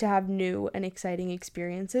defined as to have new and exciting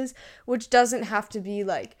experiences, which doesn't have to be,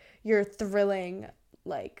 like, your thrilling,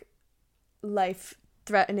 like,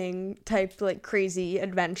 life-threatening type, like, crazy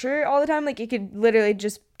adventure all the time. Like, it could literally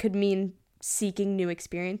could mean seeking new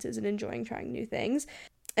experiences and enjoying trying new things.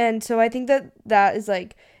 And so I think that that is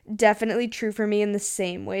like definitely true for me in the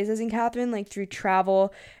same ways as in Catherine, like through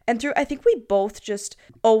travel and through, I think we both just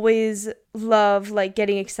always love like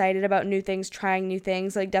getting excited about new things, trying new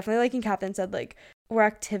things. Like definitely like in Catherine said, like we're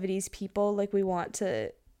activities people, like we want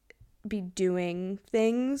to be doing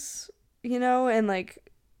things, you know, and like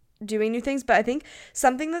doing new things. But I think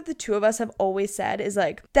something that the two of us have always said is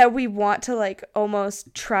like that we want to like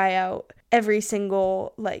almost try out every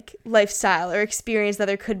single like lifestyle or experience that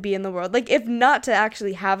there could be in the world, like if not to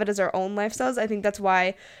actually have it as our own lifestyles. I think that's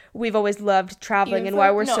why we've always loved traveling and why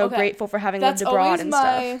we're grateful for having lived abroad and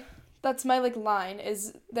stuff. That's my like line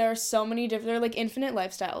is there are so many different, there are like infinite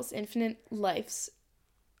lifestyles, infinite lives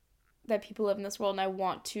that people live in this world, and I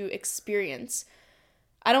want to experience.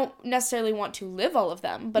 I don't necessarily want to live all of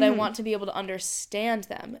them, but I want to be able to understand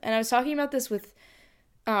them. And I was talking about this with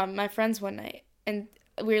my friends one night, and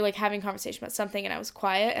we were like having a conversation about something, and I was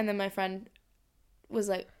quiet, and then my friend was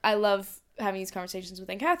like, I love having these conversations with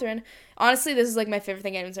Aunt Catherine. Honestly, this is like my favorite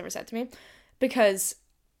thing anyone's ever said to me, because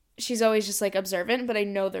she's always just like observant, but I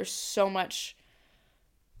know there's so much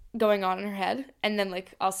going on in her head, and then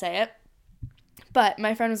like I'll say it. But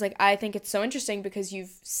my friend was like, I think it's so interesting because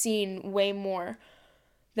you've seen way more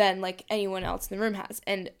than like anyone else in the room has.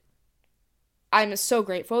 And I'm so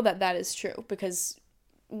grateful that that is true, because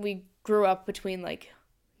we grew up between like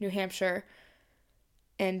New Hampshire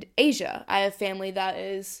and Asia. I have family that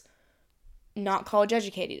is not college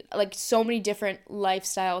educated. Like so many different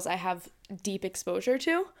lifestyles I have deep exposure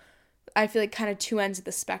to. I feel like kind of two ends of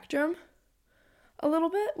the spectrum a little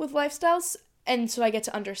bit with lifestyles. And so I get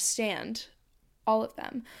to understand all of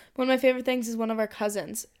them. One of my favorite things is one of our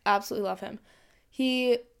cousins. Absolutely love him.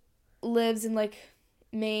 He lives in like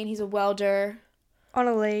Maine. He's a welder. On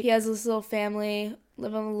a lake. He has this little family,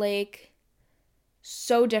 live on a lake.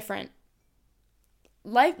 So different.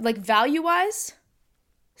 Life, like value-wise,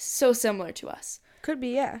 so similar to us. Could be,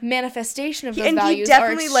 yeah. Manifestation of those and values he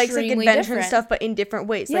definitely are likes like adventure different. And stuff, but in different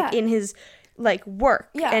ways. Yeah. Like in his like work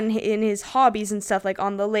and in his hobbies and stuff, like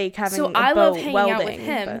on the lake having a boat, I love hanging welding, out with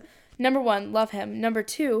him. Number one, love him. Number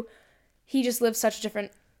two, he just lives such a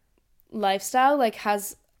different lifestyle. Like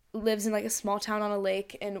lives in like a small town on a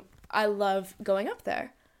lake, and I love going up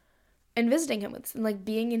there and visiting him and like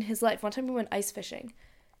being in his life. One time we went ice fishing,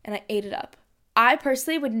 and I ate it up. I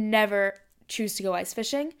personally would never choose to go ice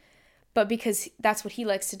fishing, but because that's what he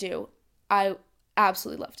likes to do, I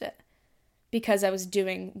absolutely loved it. Because I was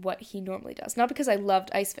doing what he normally does. Not because I loved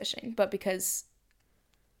ice fishing, but because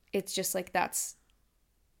it's just like that's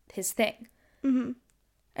his thing. Mm-hmm.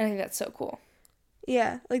 And I think that's so cool.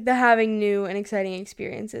 Yeah, like the having new and exciting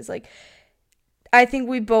experiences. Like, I think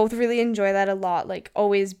we both really enjoy that a lot. Like,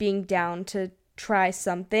 always being down to try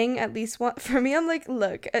something, at least one. For me, I'm like,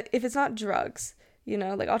 look, if it's not drugs, you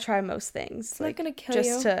know, like I'll try most things. It's like, not gonna kill just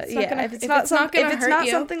you. To, it's yeah, gonna, if it's not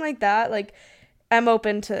something like that, like I'm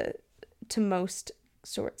open to most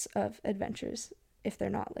sorts of adventures if they're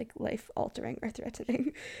not like life altering or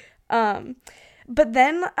threatening. But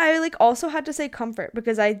then I like also had to say comfort,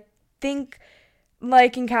 because I think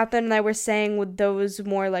like in Catherine and I were saying with those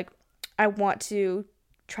more like I want to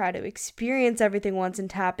try to experience everything once and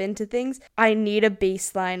tap into things, I need a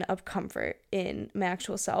baseline of comfort in my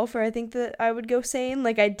actual self, or I think that I would go sane.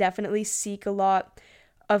 Like I definitely seek a lot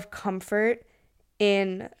of comfort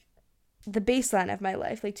in the baseline of my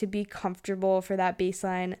life, like to be comfortable, for that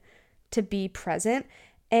baseline to be present.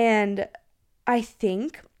 And I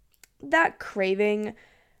think that craving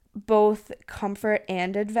both comfort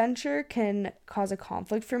and adventure can cause a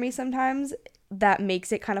conflict for me sometimes that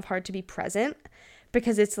makes it kind of hard to be present,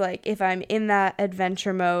 because it's like if I'm in that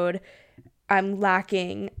adventure mode, I'm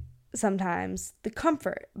lacking sometimes the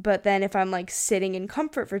comfort. But then if I'm like sitting in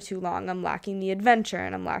comfort for too long, I'm lacking the adventure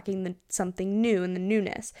and I'm lacking something new and the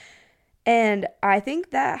newness. And I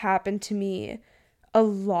think that happened to me a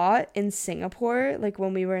lot in Singapore. Like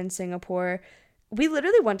when we were in Singapore, we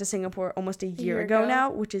literally went to Singapore almost a year ago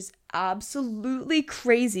now, which is absolutely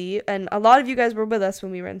crazy. And a lot of you guys were with us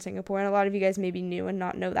when we were in Singapore, and a lot of you guys maybe knew and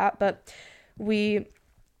not know that. But we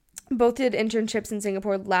both did internships in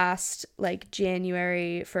Singapore last like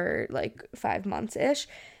January for like 5 months-ish.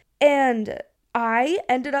 And I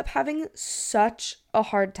ended up having such a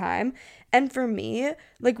hard time. And for me,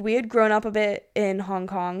 like we had grown up a bit in Hong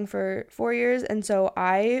Kong for 4 years. And so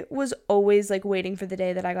I was always like waiting for the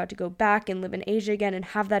day that I got to go back and live in Asia again and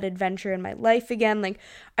have that adventure in my life again. Like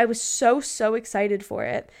I was so excited for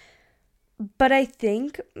it. But I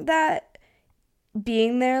think that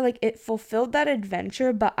being there, like it fulfilled that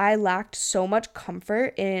adventure, but I lacked so much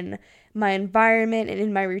comfort in my environment and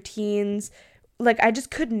in my routines. Like I just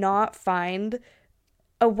could not find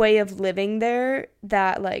a way of living there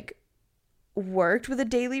that like worked with a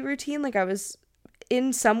daily routine. Like I was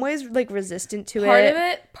in some ways like resistant to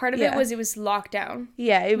Part of it was lockdown.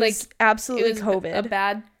 Yeah, it was like, absolutely COVID. A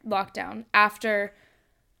bad lockdown after,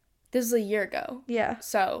 this was a year ago. Yeah.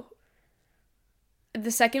 So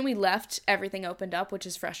the second we left, everything opened up, which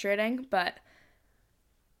is frustrating, but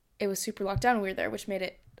it was super locked down and we were there, which made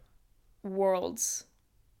it worlds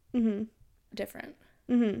different.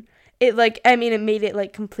 It like, I mean, it made it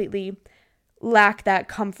like completely lack that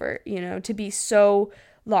comfort, you know, to be so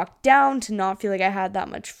locked down, to not feel like I had that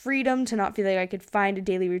much freedom, to not feel like I could find a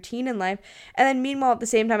daily routine in life. And then meanwhile, at the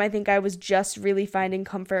same time, I think I was just really finding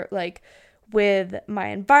comfort like with my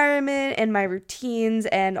environment and my routines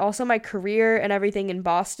and also my career and everything in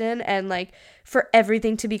Boston, and like for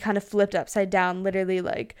everything to be kind of flipped upside down, literally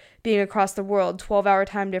like being across the world, 12-hour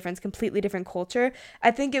time difference, completely different culture.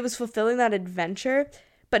 I think it was fulfilling that adventure,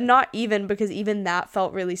 but not even, because even that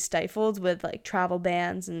felt really stifled with like travel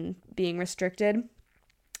bans and being restricted.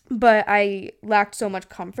 But I lacked so much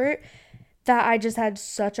comfort that I just had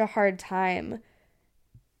such a hard time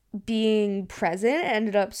being present. I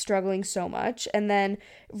ended up struggling so much. And then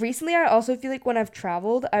recently I also feel like when I've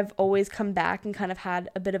traveled, I've always come back and kind of had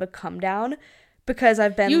a bit of a come down, because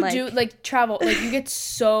I've been travel, like you get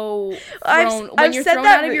so thrown when you're thrown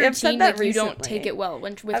out of your routine, like you don't take it well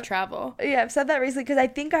with travel. Yeah, I've said that recently, because I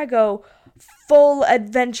think I go full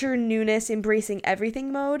adventure, newness, embracing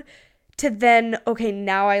everything mode, to then, okay,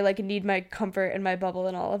 now I like need my comfort and my bubble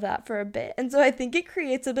and all of that for a bit. And so I think it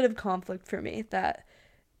creates a bit of conflict for me that,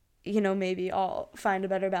 you know, maybe I'll find a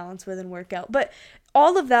better balance with and work out. But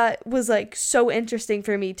all of that was like so interesting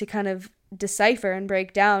for me to kind of decipher and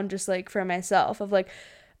break down, just like for myself, of like,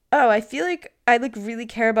 oh, I feel like I like really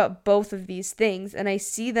care about both of these things, and I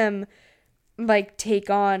see them like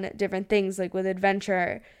take on different things. Like with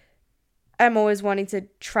adventure, I'm always wanting to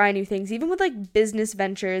try new things, even with like business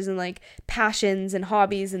ventures and like passions and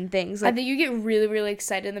hobbies and things. Like, I think you get really, really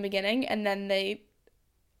excited in the beginning, and then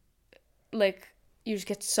you just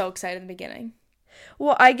get so excited in the beginning.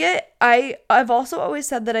 Well, I've also always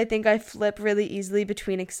said that I think I flip really easily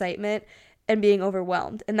between excitement and being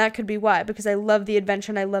overwhelmed. And that could be why, because I love the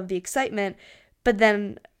adventure and I love the excitement. But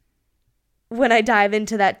then when I dive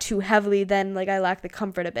into that too heavily, then like I lack the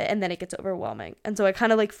comfort a bit, and then it gets overwhelming. And so I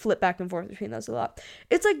kind of like flip back and forth between those a lot.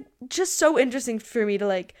 It's like just so interesting for me to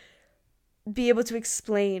like be able to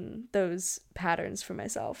explain those patterns for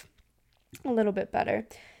myself a little bit better.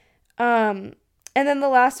 And then the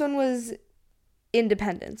last one was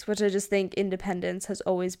independence, which I just think independence has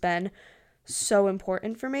always been so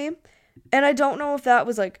important for me. And I don't know if that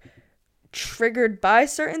was like triggered by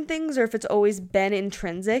certain things or if it's always been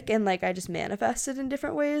intrinsic and like I just manifested in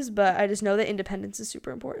different ways, but I just know that independence is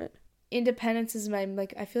super important. Independence is my,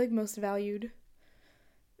 like, I feel like most valued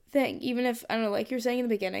thing. Even if, I don't know, like you're saying in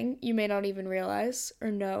the beginning, you may not even realize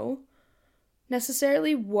or know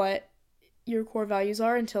necessarily what your core values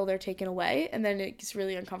are until they're taken away, and then it gets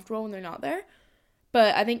really uncomfortable when they're not there.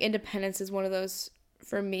 But I think independence is one of those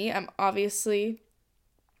for me. I'm obviously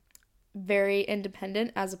very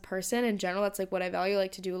independent as a person in general. That's like what I value. I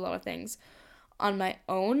like to do a lot of things on my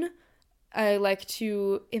own. I like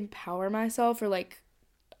to empower myself, or like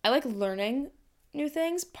I like learning new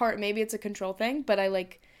things. Maybe it's a control thing, but I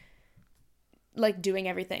like doing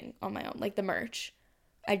everything on my own. Like the merch,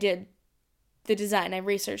 I did the design, I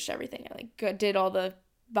researched everything, I like did all the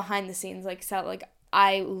behind the scenes, like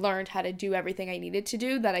I learned how to do everything I needed to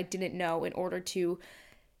do that I didn't know in order to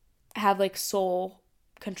have like sole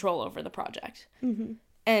control over the project.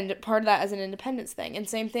 And part of that is an independence thing. And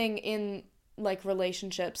same thing in like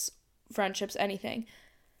relationships, friendships, anything.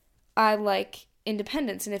 I like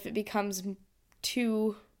independence, and if it becomes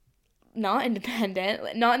too not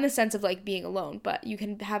independent, not in the sense of like being alone, but you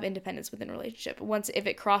can have independence within a relationship. If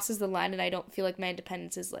it crosses the line and I don't feel like my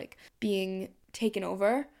independence is like being taken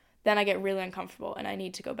over, then I get really uncomfortable and I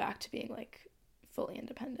need to go back to being like fully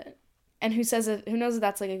independent. And who knows if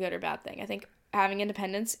that's like a good or bad thing. I think having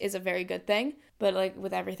independence is a very good thing, but like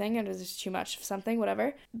with everything, and there's too much of something,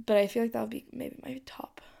 whatever. But I feel like that would be maybe my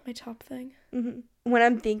top thing. When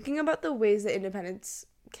I'm thinking about the ways that independence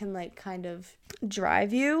can like kind of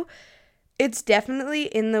drive you, it's definitely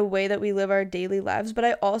in the way that we live our daily lives. But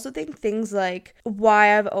I also think things like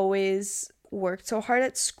why I've always worked so hard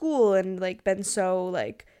at school and like been so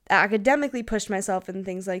like academically pushed myself and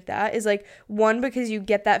things like that is like, one, because you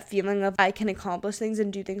get that feeling of I can accomplish things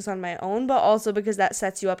and do things on my own, but also because that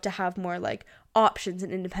sets you up to have more like options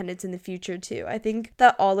and independence in the future too. I think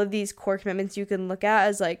that all of these core commitments you can look at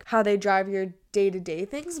as like how they drive your day-to-day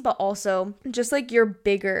things, but also just like your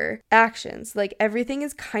bigger actions. Like everything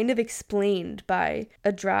is kind of explained by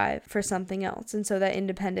a drive for something else. And so that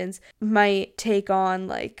independence might take on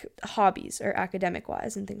like hobbies or academic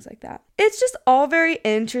wise and things like that. It's just all very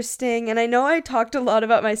interesting. And I know I talked a lot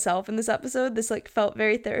about myself in this episode. This like felt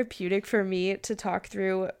very therapeutic for me to talk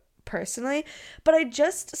through personally, but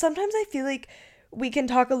sometimes I feel like we can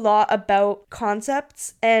talk a lot about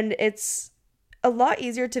concepts and it's a lot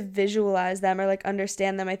easier to visualize them or like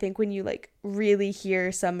understand them, I think, when you like really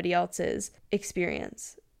hear somebody else's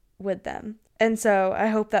experience with them. And so I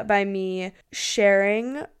hope that by me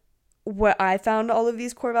sharing what I found all of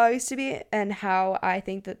these core values to be and how I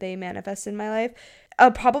think that they manifest in my life,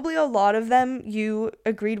 probably a lot of them you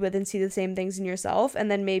agreed with and see the same things in yourself, and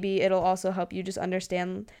then maybe it'll also help you just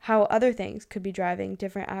understand how other things could be driving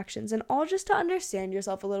different actions, and all just to understand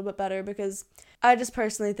yourself a little bit better, because I just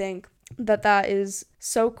personally think that is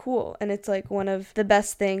so cool, and it's like one of the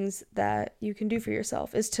best things that you can do for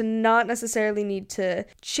yourself is to not necessarily need to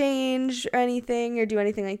change or anything or do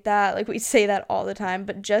anything like that. Like we say that all the time,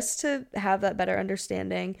 but just to have that better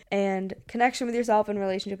understanding and connection with yourself and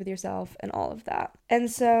relationship with yourself and all of that.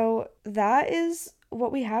 And so that is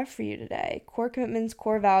what we have for you today. Core commitments,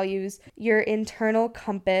 core values, your internal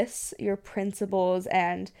compass, your principles,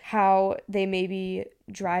 and how they may be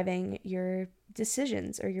driving your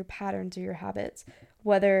decisions or your patterns or your habits,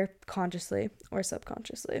 whether consciously or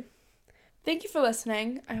subconsciously. Thank you for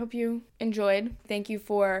listening. I hope you enjoyed. Thank you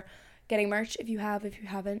for getting merch. If you haven't,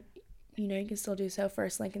 you can still do so.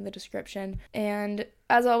 First link in the description. And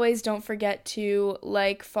as always, don't forget to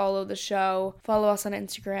follow the show, follow us on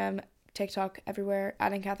Instagram, TikTok, everywhere,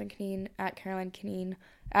 at Catherine Canine, at Caroline Canine,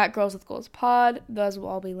 at Girls with Goals Pod. Those will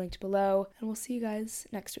all be linked below. And we'll see you guys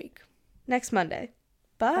next week. Next Monday.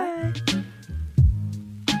 Bye.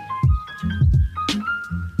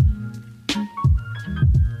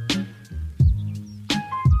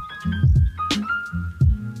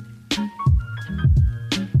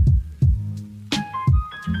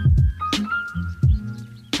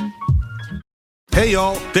 Hey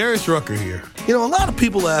y'all, Darius Rucker here. A lot of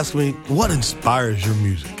people ask me, what inspires your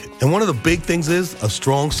music? And one of the big things is a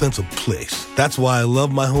strong sense of place. That's why I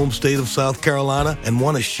love my home state of South Carolina and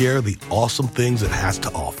want to share the awesome things it has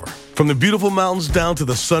to offer. From the beautiful mountains down to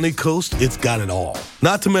the sunny coast, it's got it all.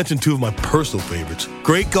 Not to mention two of my personal favorites,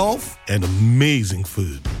 great golf and amazing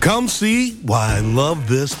food. Come see why I love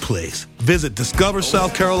this place. Visit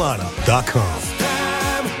discoversouthcarolina.com.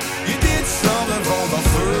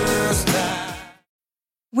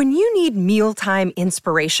 When you need mealtime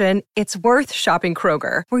inspiration, it's worth shopping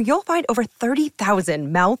Kroger, where you'll find over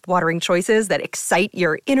 30,000 mouth-watering choices that excite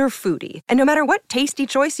your inner foodie. And no matter what tasty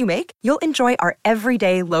choice you make, you'll enjoy our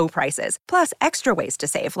everyday low prices, plus extra ways to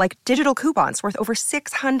save, like digital coupons worth over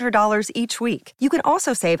 $600 each week. You can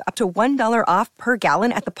also save up to $1 off per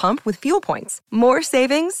gallon at the pump with fuel points. More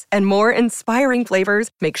savings and more inspiring flavors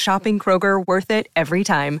make shopping Kroger worth it every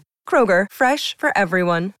time. Kroger, fresh for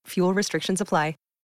everyone. Fuel restrictions apply.